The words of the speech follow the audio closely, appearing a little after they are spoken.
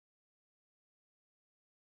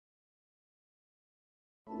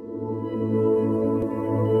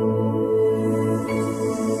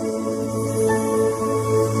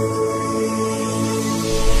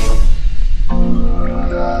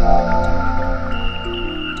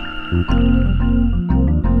Thank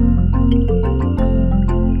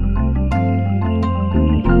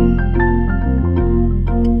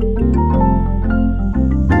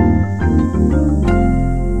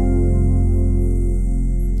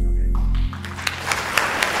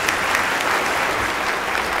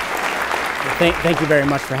you very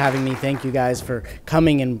much for having me. Thank you guys for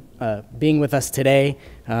coming and being with us today.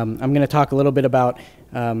 I'm going to talk a little bit about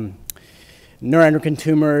neuroendocrine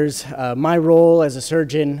tumors, my role as a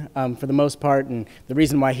surgeon for the most part, and the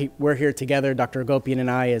reason why we're here together, Dr. Agopian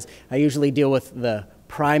and I, is I usually deal with the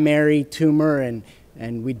primary tumor, and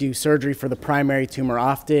we do surgery for the primary tumor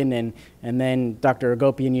often, and then Dr.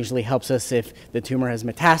 Agopian usually helps us if the tumor has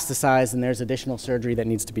metastasized and there's additional surgery that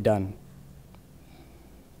needs to be done.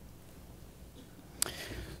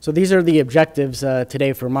 So these are the objectives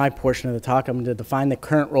today for my portion of the talk. I'm going to define the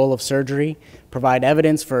current role of surgery, provide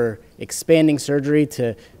evidence for expanding surgery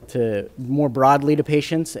to more broadly to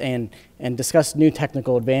patients, and discuss new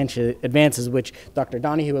technical advances, which Dr.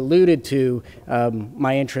 Donahue alluded to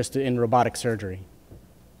my interest in robotic surgery.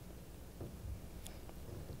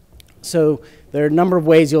 So there are a number of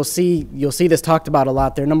ways you'll see this talked about a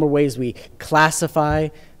lot. There are a number of ways we classify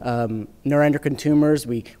neuroendocrine tumors.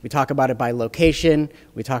 We talk about it by location.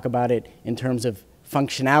 We talk about it in terms of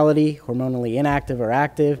functionality, hormonally inactive or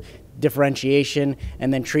active, differentiation,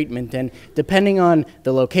 and then treatment. And depending on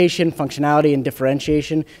the location, functionality, and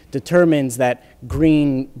differentiation determines that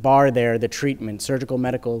green bar there, the treatment, surgical,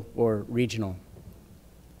 medical, or regional.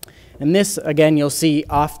 And this, again, you'll see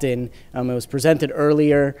often. It was presented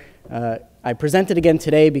earlier. I presented again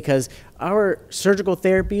today because our surgical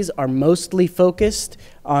therapies are mostly focused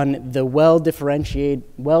on the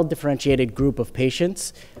well-differentiated group of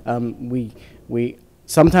patients. We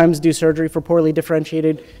sometimes do surgery for poorly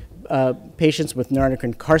differentiated patients with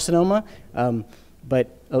neuroendocrine carcinoma,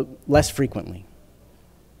 but less frequently.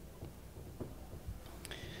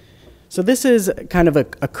 So this is kind of a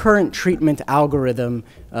current treatment algorithm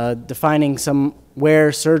defining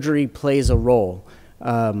where surgery plays a role.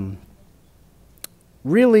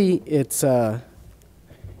 Really, so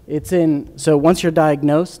once you're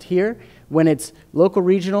diagnosed here, when it's local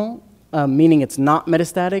regional, meaning it's not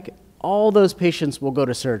metastatic, all those patients will go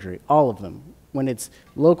to surgery, all of them. When it's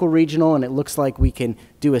local regional and it looks like we can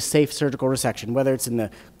do a safe surgical resection, whether it's in the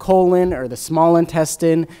colon or the small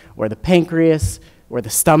intestine or the pancreas or the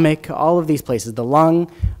stomach, all of these places, the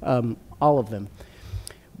lung, all of them.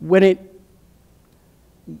 When it's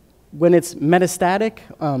metastatic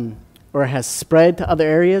or has spread to other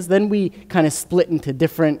areas, then we kind of split into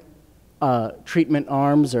different treatment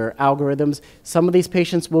arms or algorithms. Some of these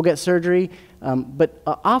patients will get surgery, but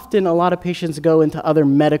often a lot of patients go into other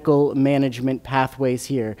medical management pathways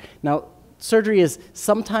here. Now, surgery is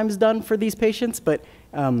sometimes done for these patients, but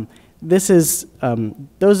those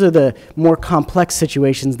are the more complex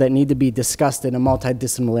situations that need to be discussed in a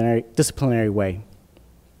multidisciplinary way.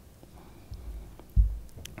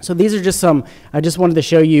 So these are just some, I just wanted to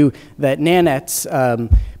show you that LACNETS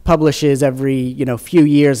publishes every few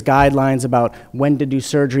years guidelines about when to do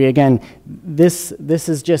surgery. Again, this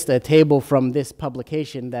is just a table from this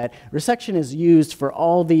publication that resection is used for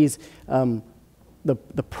all these, the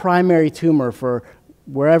primary tumor for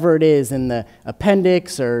wherever it is in the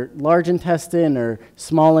appendix or large intestine or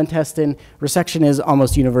small intestine, resection is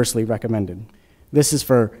almost universally recommended. This is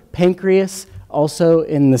for pancreas, also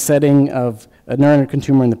in the setting of a neuroendocrine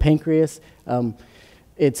tumor in the pancreas.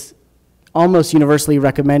 It's almost universally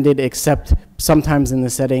recommended, except sometimes in the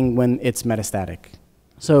setting when it's metastatic.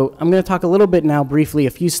 So I'm going to talk a little bit now briefly, a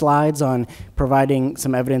few slides on providing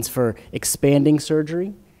some evidence for expanding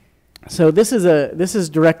surgery. So this is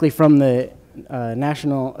directly from the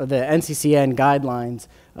NCCN guidelines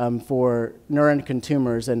for neuroendocrine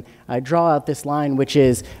tumors, and I draw out this line, which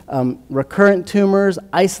is recurrent tumors,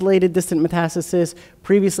 isolated distant metastasis,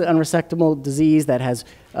 previously unresectable disease that has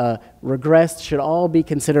regressed should all be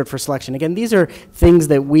considered for selection. Again, these are things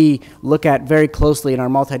that we look at very closely in our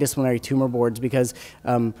multidisciplinary tumor boards because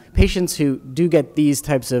patients who do get these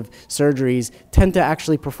types of surgeries tend to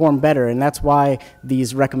actually perform better, and that's why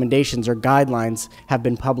these recommendations or guidelines have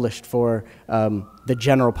been published for the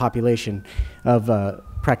general population of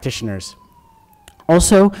practitioners.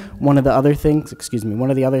 Also, one of the other things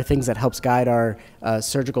that helps guide our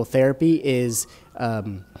surgical therapy is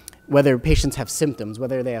whether patients have symptoms.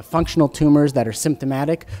 Whether they have functional tumors that are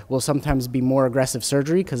symptomatic will sometimes be more aggressive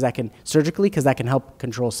surgery because that can help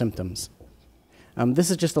control symptoms.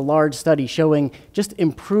 This is just a large study showing just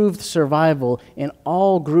improved survival in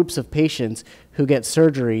all groups of patients who get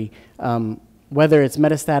surgery whether it's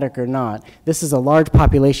metastatic or not. This is a large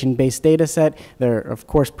population-based data set. There are, of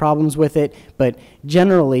course, problems with it, but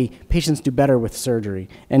generally, patients do better with surgery.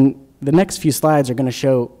 And the next few slides are going to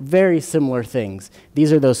show very similar things.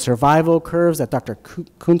 These are those survival curves that Dr.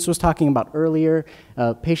 Kuntz was talking about earlier.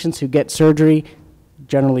 Patients who get surgery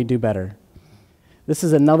generally do better. This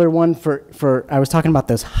is another one I was talking about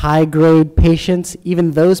those high-grade patients.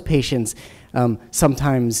 Even those patients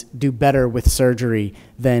sometimes do better with surgery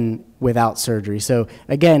than without surgery. So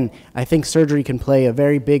again, I think surgery can play a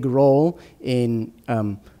very big role in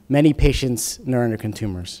many patients' neuroendocrine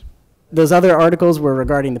tumors. Those other articles were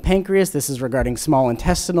regarding the pancreas. This is regarding small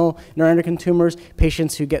intestinal neuroendocrine tumors.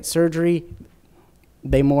 Patients who get surgery,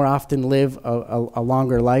 they more often live a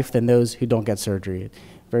longer life than those who don't get surgery.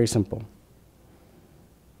 Very simple.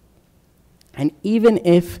 And even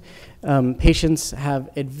if patients have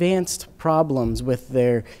advanced problems with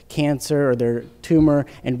their cancer or their tumor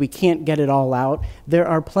and we can't get it all out, there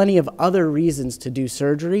are plenty of other reasons to do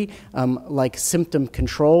surgery, like symptom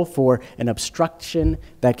control for an obstruction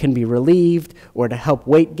that can be relieved, or to help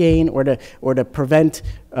weight gain, or to prevent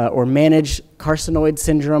or manage carcinoid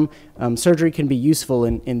syndrome. Surgery can be useful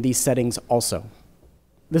in these settings also.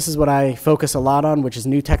 This is what I focus a lot on, which is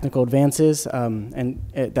new technical advances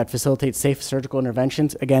that facilitate safe surgical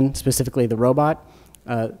interventions, again, specifically the robot.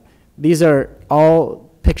 These are all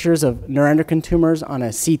pictures of neuroendocrine tumors on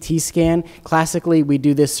a CT scan. Classically, we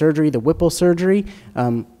do this surgery, the Whipple surgery.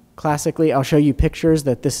 Classically, I'll show you pictures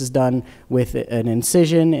that this is done with an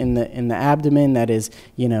incision in the abdomen that is,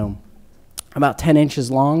 about 10 inches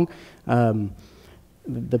long.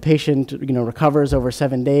 The patient, recovers over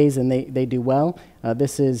 7 days, and they do well.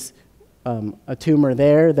 This is a tumor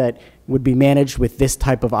there that would be managed with this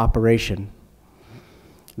type of operation.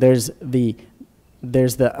 There's the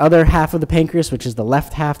other half of the pancreas, which is the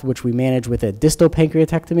left half, which we manage with a distal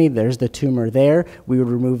pancreatectomy. There's the tumor there. We would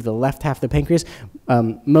remove the left half of the pancreas.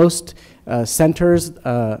 Most centers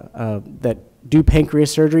that do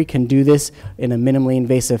pancreas surgery can do this in a minimally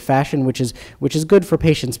invasive fashion, which is good for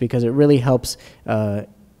patients because it really helps their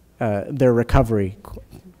recovery.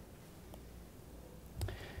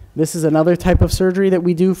 This is another type of surgery that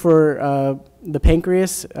we do for the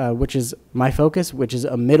pancreas, which is my focus, which is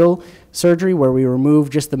a middle surgery where we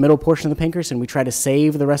remove just the middle portion of the pancreas and we try to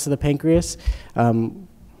save the rest of the pancreas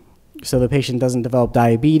so the patient doesn't develop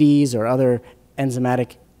diabetes or other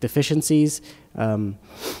enzymatic deficiencies.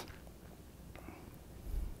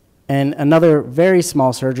 And another very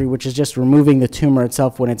small surgery, which is just removing the tumor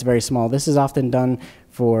itself when it's very small. This is often done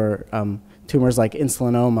for tumors like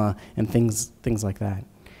insulinoma and things like that.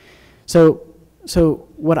 So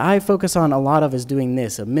what I focus on a lot of is doing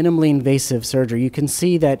this, a minimally invasive surgery. You can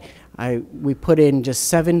see that we put in just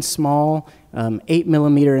 7 small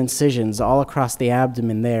 8mm incisions all across the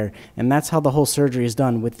abdomen there, and that's how the whole surgery is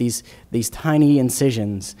done with these tiny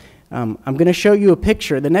incisions. I'm going to show you a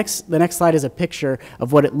picture. The next slide is a picture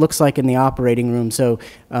of what it looks like in the operating room. So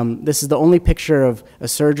this is the only picture of a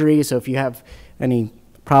surgery, so if you have any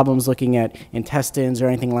problems looking at intestines or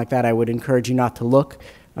anything like that, I would encourage you not to look.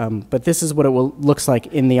 But this is what it looks like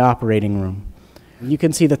in the operating room. You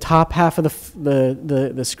can see the top half of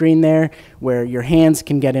the screen there where your hands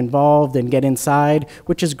can get involved and get inside,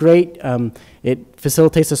 which is great. It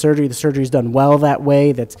facilitates the surgery. The surgery is done well that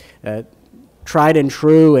way. That's tried and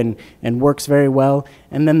true and works very well.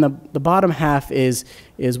 And then the bottom half is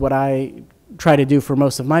what I try to do for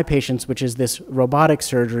most of my patients, which is this robotic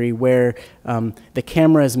surgery where the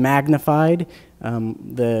camera is magnified.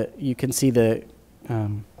 You can see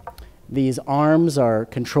these arms are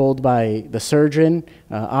controlled by the surgeon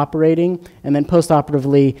operating, and then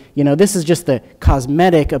post-operatively, this is just the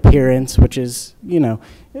cosmetic appearance, which is,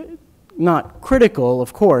 not critical,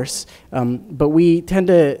 of course, but we tend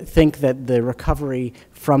to think that the recovery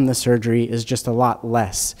from the surgery is just a lot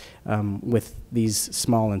less with these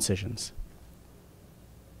small incisions.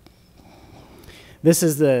 This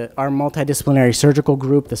is our multidisciplinary surgical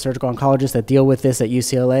group, the surgical oncologists that deal with this at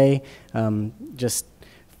UCLA. Just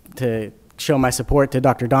to show my support to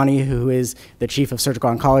Dr. Donahue, who is the chief of surgical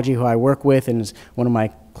oncology, who I work with and is one of my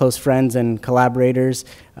close friends and collaborators.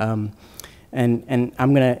 And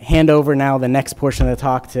I'm going to hand over now the next portion of the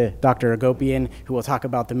talk to Dr. Agopian, who will talk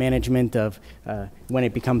about the management of when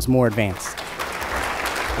it becomes more advanced.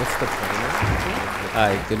 What's the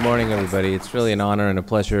Hi, good morning, everybody. It's really an honor and a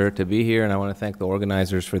pleasure to be here, and I want to thank the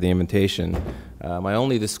organizers for the invitation. My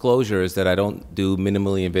only disclosure is that I don't do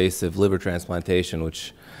minimally invasive liver transplantation,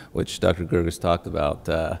 which which Dr. Girgis talked about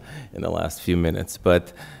in the last few minutes.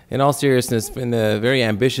 But in all seriousness, in the very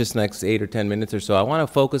ambitious next 8 or 10 minutes or so, I want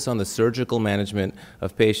to focus on the surgical management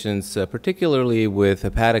of patients, particularly with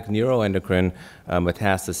hepatic neuroendocrine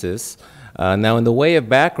metastasis. Now, in the way of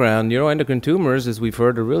background, neuroendocrine tumors, as we've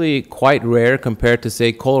heard, are really quite rare compared to,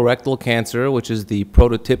 say, colorectal cancer, which is the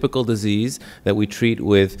prototypical disease that we treat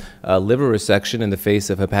with liver resection in the face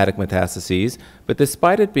of hepatic metastases. But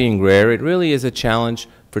despite it being rare, it really is a challenge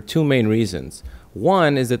for two main reasons.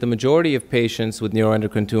 One is that the majority of patients with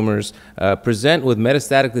neuroendocrine tumors present with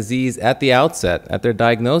metastatic disease at the outset, at their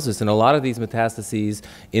diagnosis, and a lot of these metastases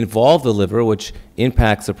involve the liver, which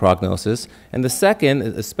impacts the prognosis. And the second,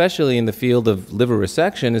 especially in the field of liver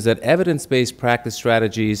resection, is that evidence-based practice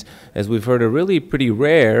strategies, as we've heard, are really pretty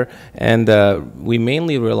rare, and we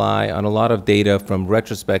mainly rely on a lot of data from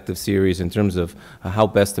retrospective series in terms of how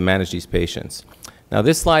best to manage these patients. Now,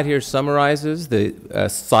 this slide here summarizes the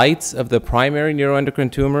sites of the primary neuroendocrine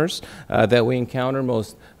tumors that we encounter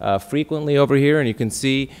most frequently over here, and you can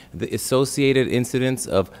see the associated incidence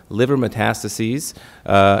of liver metastases.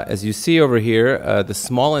 As you see over here, the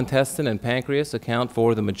small intestine and pancreas account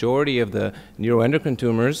for the majority of the neuroendocrine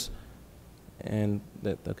tumors. And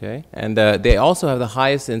they also have the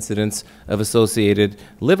highest incidence of associated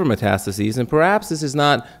liver metastases. And perhaps this is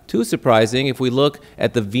not too surprising if we look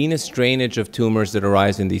at the venous drainage of tumors that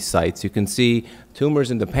arise in these sites. You can see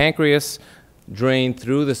tumors in the pancreas drain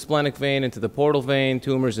through the splenic vein into the portal vein,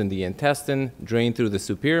 tumors in the intestine drain through the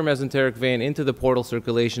superior mesenteric vein into the portal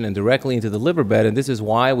circulation and directly into the liver bed. And this is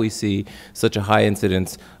why we see such a high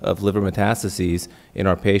incidence of liver metastases in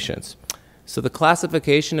our patients. So the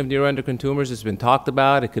classification of neuroendocrine tumors has been talked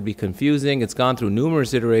about. It could be confusing. It's gone through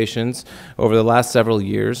numerous iterations over the last several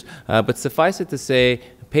years. But suffice it to say,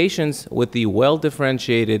 patients with the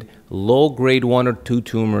well-differentiated low grade 1 or 2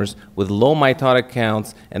 tumors with low mitotic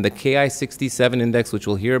counts and the Ki-67 index, which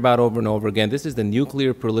we'll hear about over and over again. This is the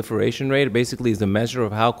nuclear proliferation rate. It basically is the measure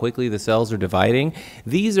of how quickly the cells are dividing.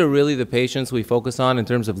 These are really the patients we focus on in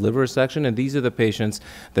terms of liver resection, and these are the patients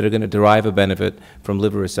that are going to derive a benefit from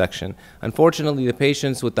liver resection. Unfortunately, the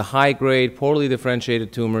patients with the high grade, poorly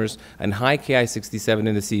differentiated tumors and high Ki-67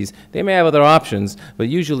 indices, they may have other options, but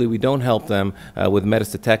usually we don't help them with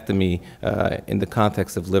metastatectomy in the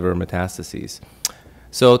context of liver metastases.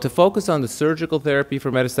 So to focus on the surgical therapy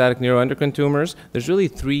for metastatic neuroendocrine tumors, there's really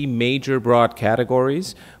three major broad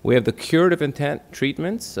categories. We have the curative intent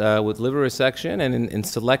treatments with liver resection and in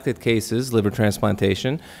selected cases, liver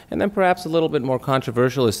transplantation. And then perhaps a little bit more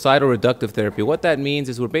controversial is cytoreductive therapy. What that means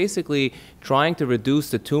is we're basically trying to reduce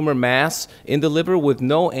the tumor mass in the liver with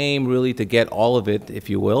no aim really to get all of it, if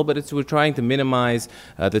you will, but we're trying to minimize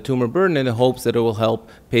the tumor burden in the hopes that it will help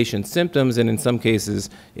patients' symptoms and in some cases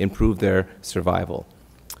improve their survival.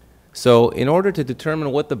 So in order to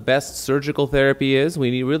determine what the best surgical therapy is,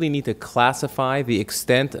 we really need to classify the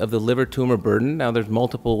extent of the liver tumor burden. Now, there's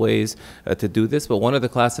multiple ways to do this, but one of the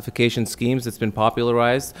classification schemes that's been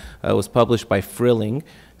popularized was published by Frilling.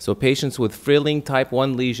 So patients with Frilling type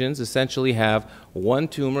 1 lesions essentially have one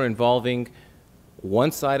tumor involving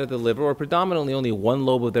one side of the liver, or predominantly only one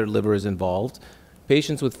lobe of their liver is involved.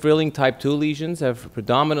 Patients with Frilling type 2 lesions have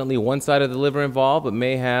predominantly one side of the liver involved, but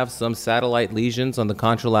may have some satellite lesions on the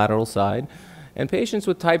contralateral side. And patients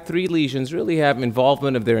with type 3 lesions really have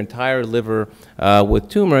involvement of their entire liver with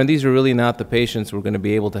tumor, and these are really not the patients we're going to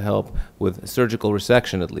be able to help with surgical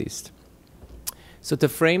resection at least. So to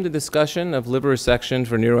frame the discussion of liver resection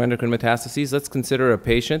for neuroendocrine metastases, let's consider a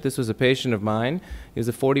patient. This was a patient of mine. He was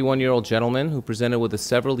a 41-year-old gentleman who presented with a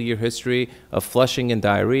several-year history of flushing and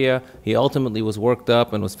diarrhea. He ultimately was worked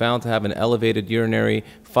up and was found to have an elevated urinary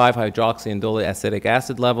 5-hydroxyindole acetic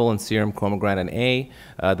acid level and serum chromogranin A.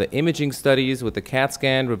 The imaging studies with the CAT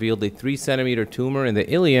scan revealed a 3-centimeter tumor in the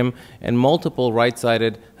ileum and multiple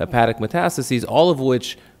right-sided hepatic metastases, all of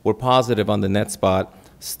which were positive on the NetSpot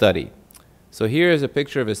study. So here is a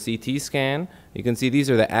picture of a CT scan. You can see these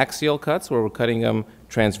are the axial cuts where we're cutting them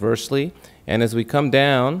transversely. And as we come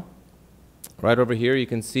down, right over here, you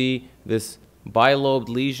can see this bilobed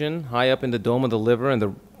lesion high up in the dome of the liver and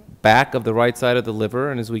the back of the right side of the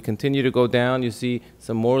liver. And as we continue to go down, you see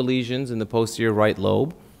some more lesions in the posterior right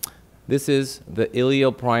lobe. This is the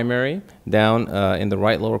ilioprimary down in the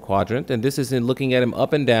right lower quadrant, and this is in looking at him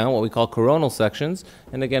up and down, what we call coronal sections.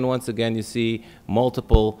 And again, once again, you see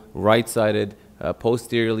multiple right-sided,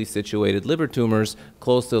 posteriorly situated liver tumors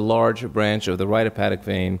close to a large branch of the right hepatic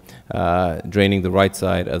vein draining the right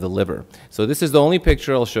side of the liver. So this is the only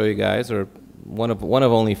picture I'll show you guys, or one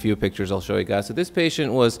of only a few pictures I'll show you guys. So this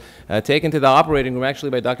patient was taken to the operating room actually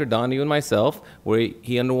by Dr. Donahue and myself, where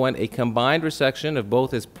he underwent a combined resection of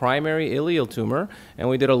both his primary ileal tumor, and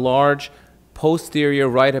we did a large posterior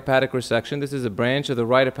right hepatic resection. This is a branch of the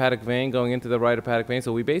right hepatic vein going into the right hepatic vein.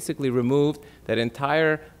 So we basically removed that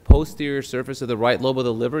entire posterior surface of the right lobe of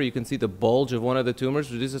the liver. You can see the bulge of one of the tumors.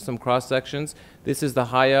 These are some cross sections. This is the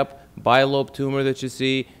high up bilobe tumor that you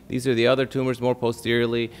see. These are the other tumors more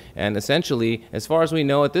posteriorly. And essentially, as far as we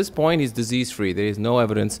know at this point, he's disease-free. There is no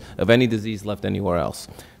evidence of any disease left anywhere else.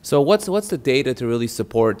 So what's the data to really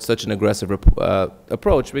support such an aggressive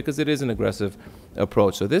approach? Because it is an aggressive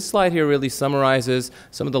approach. So this slide here really summarizes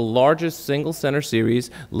some of the largest single-center series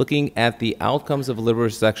looking at the outcomes of liver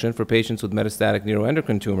resection for patients with metastatic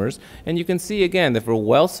neuroendocrine tumors. And you can see again that for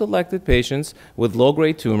well-selected patients with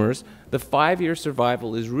low-grade tumors, the 5-year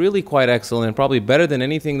survival is really quite excellent and probably better than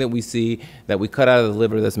anything that we see that we cut out of the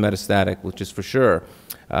liver that's metastatic, which is for sure.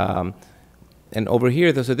 And over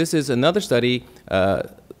here, so this is another study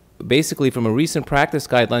basically from a recent practice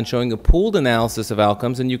guideline showing a pooled analysis of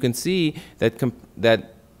outcomes, and you can see that,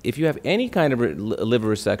 that if you have any kind of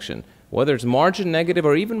liver resection, whether it's margin negative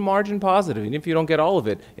or even margin positive, even if you don't get all of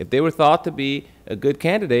it, if they were thought to be a good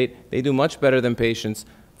candidate, they do much better than patients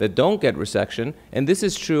that don't get resection. And this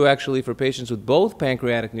is true actually for patients with both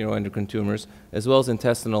pancreatic neuroendocrine tumors as well as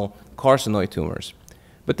intestinal carcinoid tumors.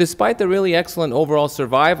 But despite the really excellent overall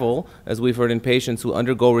survival, as we've heard in patients who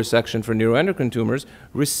undergo resection for neuroendocrine tumors,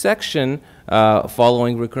 resection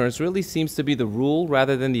following recurrence really seems to be the rule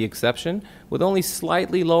rather than the exception, with only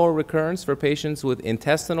slightly lower recurrence for patients with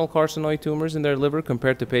intestinal carcinoid tumors in their liver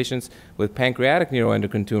compared to patients with pancreatic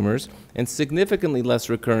neuroendocrine tumors, and significantly less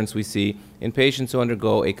recurrence we see in patients who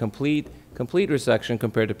undergo a complete resection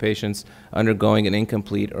compared to patients undergoing an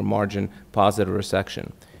incomplete or margin positive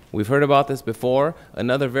resection. We've heard about this before.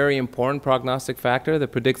 Another very important prognostic factor that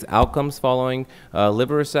predicts outcomes following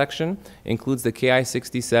liver resection includes the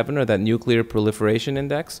Ki-67, or that nuclear proliferation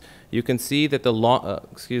index. You can see that the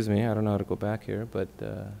excuse me, I don't know how to go back here, but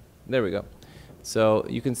there we go. So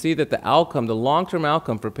you can see that the outcome, the long-term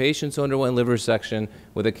outcome for patients who underwent liver resection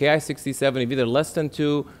with a Ki-67 of either less than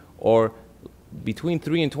 2 or between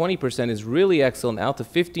 3 and 20% is really excellent. Out to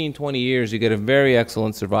 15, 20 years, you get a very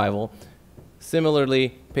excellent survival.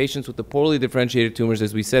 Similarly, patients with the poorly differentiated tumors,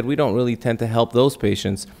 as we said, we don't really tend to help those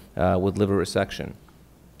patients with liver resection.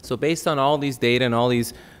 So based on all these data and all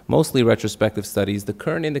these mostly retrospective studies, the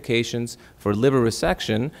current indications for liver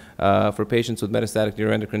resection for patients with metastatic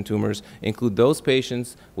neuroendocrine tumors include those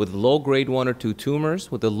patients with low grade 1 or 2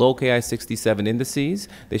 tumors with the low Ki-67 indices.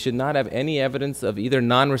 They should not have any evidence of either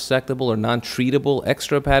non-resectable or non-treatable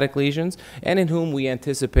extrahepatic lesions, and in whom we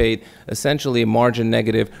anticipate essentially a margin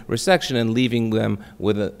negative resection and leaving them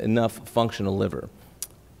with enough functional liver.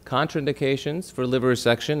 Contraindications for liver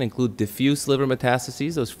resection include diffuse liver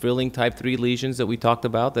metastases, those frilling type 3 lesions that we talked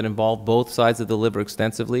about that involve both sides of the liver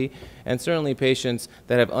extensively, and certainly patients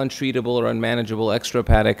that have untreatable or unmanageable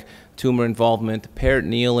extrahepatic tumor involvement,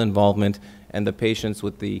 peritoneal involvement, and the patients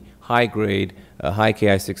with the high-grade, high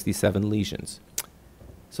Ki-67 lesions.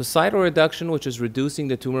 So cytoreduction, which is reducing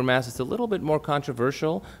the tumor mass, is a little bit more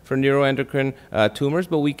controversial for neuroendocrine tumors,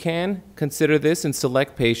 but we can consider this in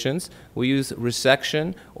select patients. We use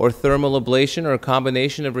resection or thermal ablation, or a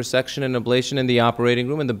combination of resection and ablation in the operating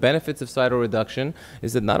room. And the benefits of cytoreduction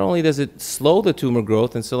is that not only does it slow the tumor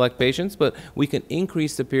growth in select patients, but we can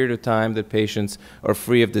increase the period of time that patients are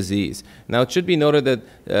free of disease. Now, it should be noted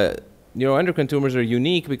that neuroendocrine tumors are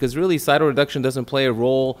unique because really cytoreduction doesn't play a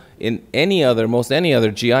role in most any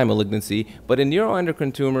other GI malignancy, but in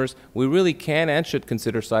neuroendocrine tumors, we really can and should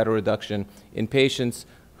consider cytoreduction in patients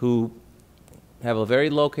who have a very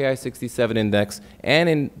low Ki-67 index, and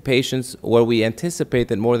in patients where we anticipate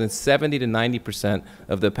that more than 70 to 90%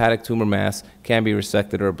 of the hepatic tumor mass can be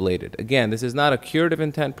resected or ablated. Again, this is not a curative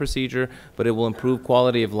intent procedure, but it will improve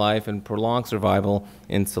quality of life and prolong survival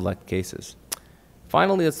in select cases.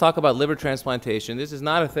 Finally, let's talk about liver transplantation. This is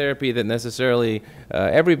not a therapy that necessarily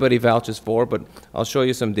everybody vouches for, but I'll show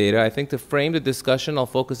you some data. I think to frame the discussion, I'll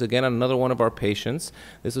focus again on another one of our patients.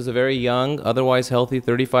 This was a very young, otherwise healthy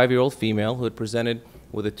 35-year-old female who had presented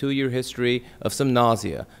with a 2-year history of some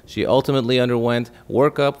nausea. She ultimately underwent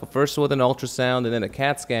workup, first with an ultrasound and then a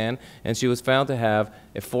CAT scan, and she was found to have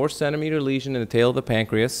a 4-centimeter lesion in the tail of the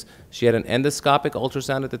pancreas. She had an endoscopic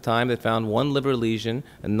ultrasound at the time that found 1 liver lesion,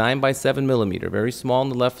 a 9 by 7 millimeter, very small in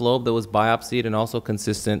the left lobe, that was biopsied and also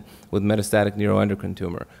consistent with metastatic neuroendocrine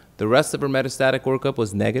tumor. The rest of her metastatic workup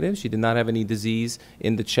was negative. She did not have any disease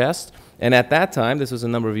in the chest. And at that time, this was a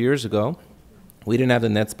number of years ago, We didn't have the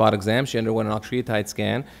net spot exam. She underwent an octreotide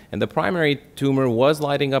scan, and the primary tumor was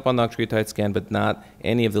lighting up on the octreotide scan, but not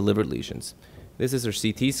any of the liver lesions. This is her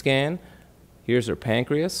CT scan. Here's her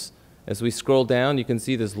pancreas. As we scroll down, you can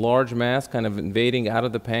see this large mass kind of invading out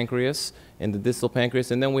of the pancreas and the distal pancreas,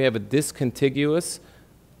 and then we have a discontiguous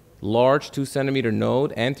large 2-centimeter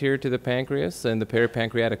node anterior to the pancreas and the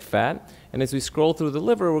peripancreatic fat. And as we scroll through the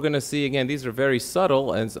liver, we're going to see, again, these are very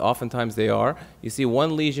subtle, as oftentimes they are. You see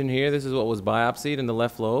one lesion here. This is what was biopsied in the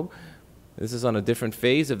left lobe. This is on a different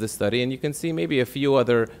phase of the study, and you can see maybe a few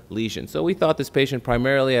other lesions. So we thought this patient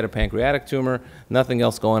primarily had a pancreatic tumor, nothing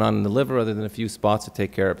else going on in the liver other than a few spots to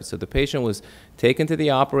take care of it. So the patient was taken to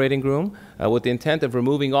the operating room with the intent of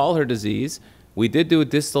removing all her disease. We did do a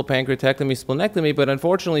distal pancreatectomy, splenectomy, but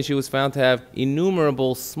unfortunately she was found to have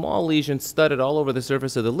innumerable small lesions studded all over the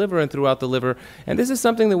surface of the liver and throughout the liver. And this is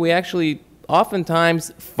something that we actually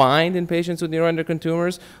oftentimes find in patients with neuroendocrine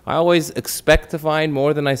tumors. I always expect to find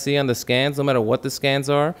more than I see on the scans, no matter what the scans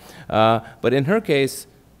are. But in her case,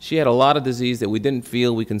 she had a lot of disease that we didn't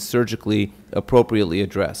feel we can surgically appropriately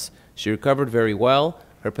address. She recovered very well.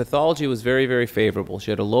 Her pathology was very, very favorable.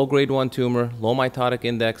 She had a low grade 1 tumor, low mitotic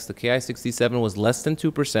index. The Ki-67 was less than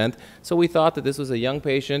 2%. So we thought that this was a young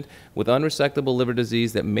patient with unresectable liver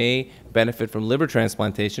disease that may benefit from liver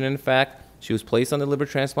transplantation. And in fact, she was placed on the liver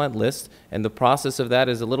transplant list, and the process of that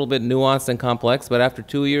is a little bit nuanced and complex, but after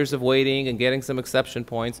 2 years of waiting and getting some exception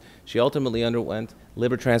points, she ultimately underwent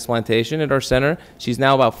liver transplantation at our center. She's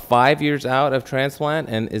now about 5 years out of transplant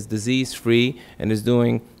and is disease-free and is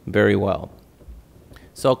doing very well.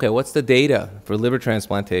 So, okay, what's the data for liver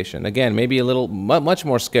transplantation? Again, maybe a little, much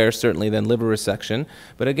more scarce, certainly, than liver resection.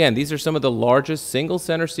 But again, these are some of the largest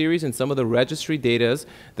single-center series and some of the registry data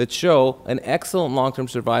that show an excellent long-term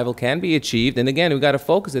survival can be achieved. And again, we've got to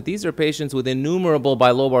focus that these are patients with innumerable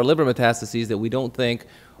bilobar liver metastases that we don't think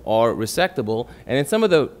are resectable. And in some of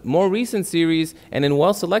the more recent series and in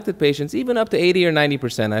well-selected patients, even up to 80 or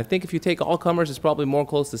 90%. I think if you take all comers, it's probably more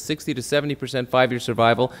close to 60 to 70% 5-year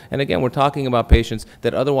survival. And again, we're talking about patients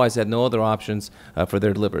that otherwise had no other options for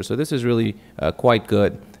their liver. So this is really quite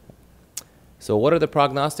good. So what are the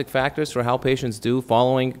prognostic factors for how patients do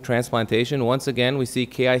following transplantation? Once again, we see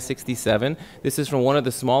Ki-67. This is from one of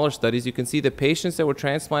the smaller studies. You can see the patients that were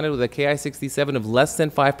transplanted with a Ki-67 of less than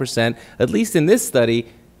 5%, at least in this study,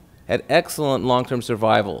 had excellent long-term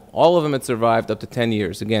survival. All of them had survived up to 10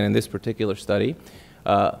 years, again, in this particular study.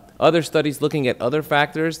 Other studies looking at other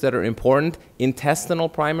factors that are important, intestinal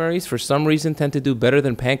primaries, for some reason, tend to do better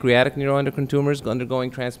than pancreatic neuroendocrine tumors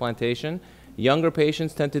undergoing transplantation. Younger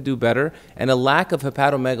patients tend to do better, and a lack of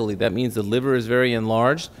hepatomegaly. That means the liver is very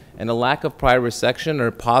enlarged, and a lack of prior resection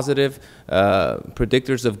are positive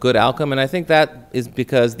predictors of good outcome. And I think that is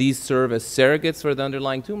because these serve as surrogates for the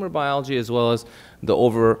underlying tumor biology as well as the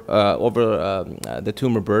the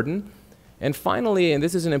tumor burden. And finally, and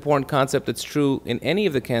this is an important concept that's true in any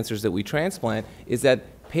of the cancers that we transplant, is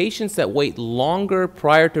that patients that wait longer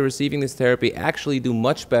prior to receiving this therapy actually do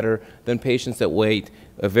much better than patients that wait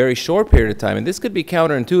a very short period of time. And this could be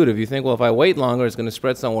counterintuitive. You think, well, if I wait longer, it's going to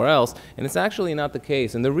spread somewhere else. And it's actually not the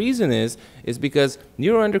case. And the reason is because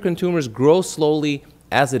neuroendocrine tumors grow slowly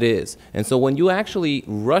as it is. And so when you actually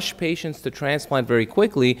rush patients to transplant very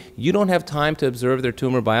quickly, you don't have time to observe their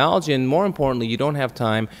tumor biology, and more importantly, you don't have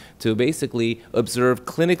time to basically observe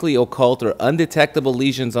clinically occult or undetectable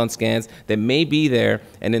lesions on scans that may be there,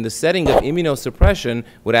 and in the setting of immunosuppression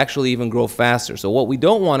would actually even grow faster. So what we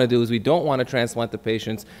don't want to do is we don't want to transplant the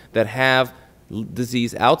patients that have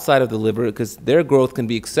disease outside of the liver, because their growth can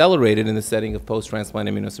be accelerated in the setting of post-transplant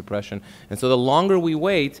immunosuppression. And so the longer we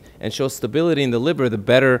wait and show stability in the liver, the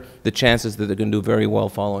better the chances that they're going to do very well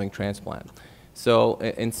following transplant. So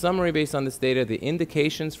in summary, based on this data, the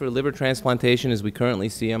indications for liver transplantation as we currently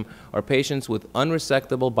see them are patients with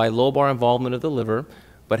unresectable bilobar involvement of the liver,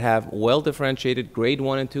 but have well-differentiated grade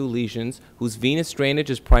 1 and 2 lesions whose venous drainage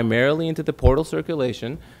is primarily into the portal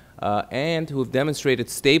circulation, and who have demonstrated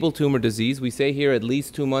stable tumor disease. We say here at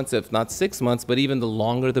least 2 months, if not 6 months, but even the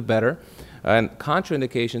longer the better. And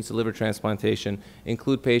contraindications to liver transplantation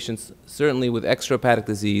include patients certainly with extrahepatic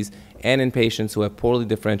disease and in patients who have poorly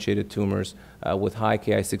differentiated tumors with high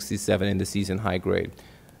Ki-67 indices and high grade.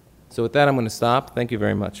 So with that, I'm going to stop. Thank you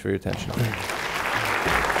very much for your attention.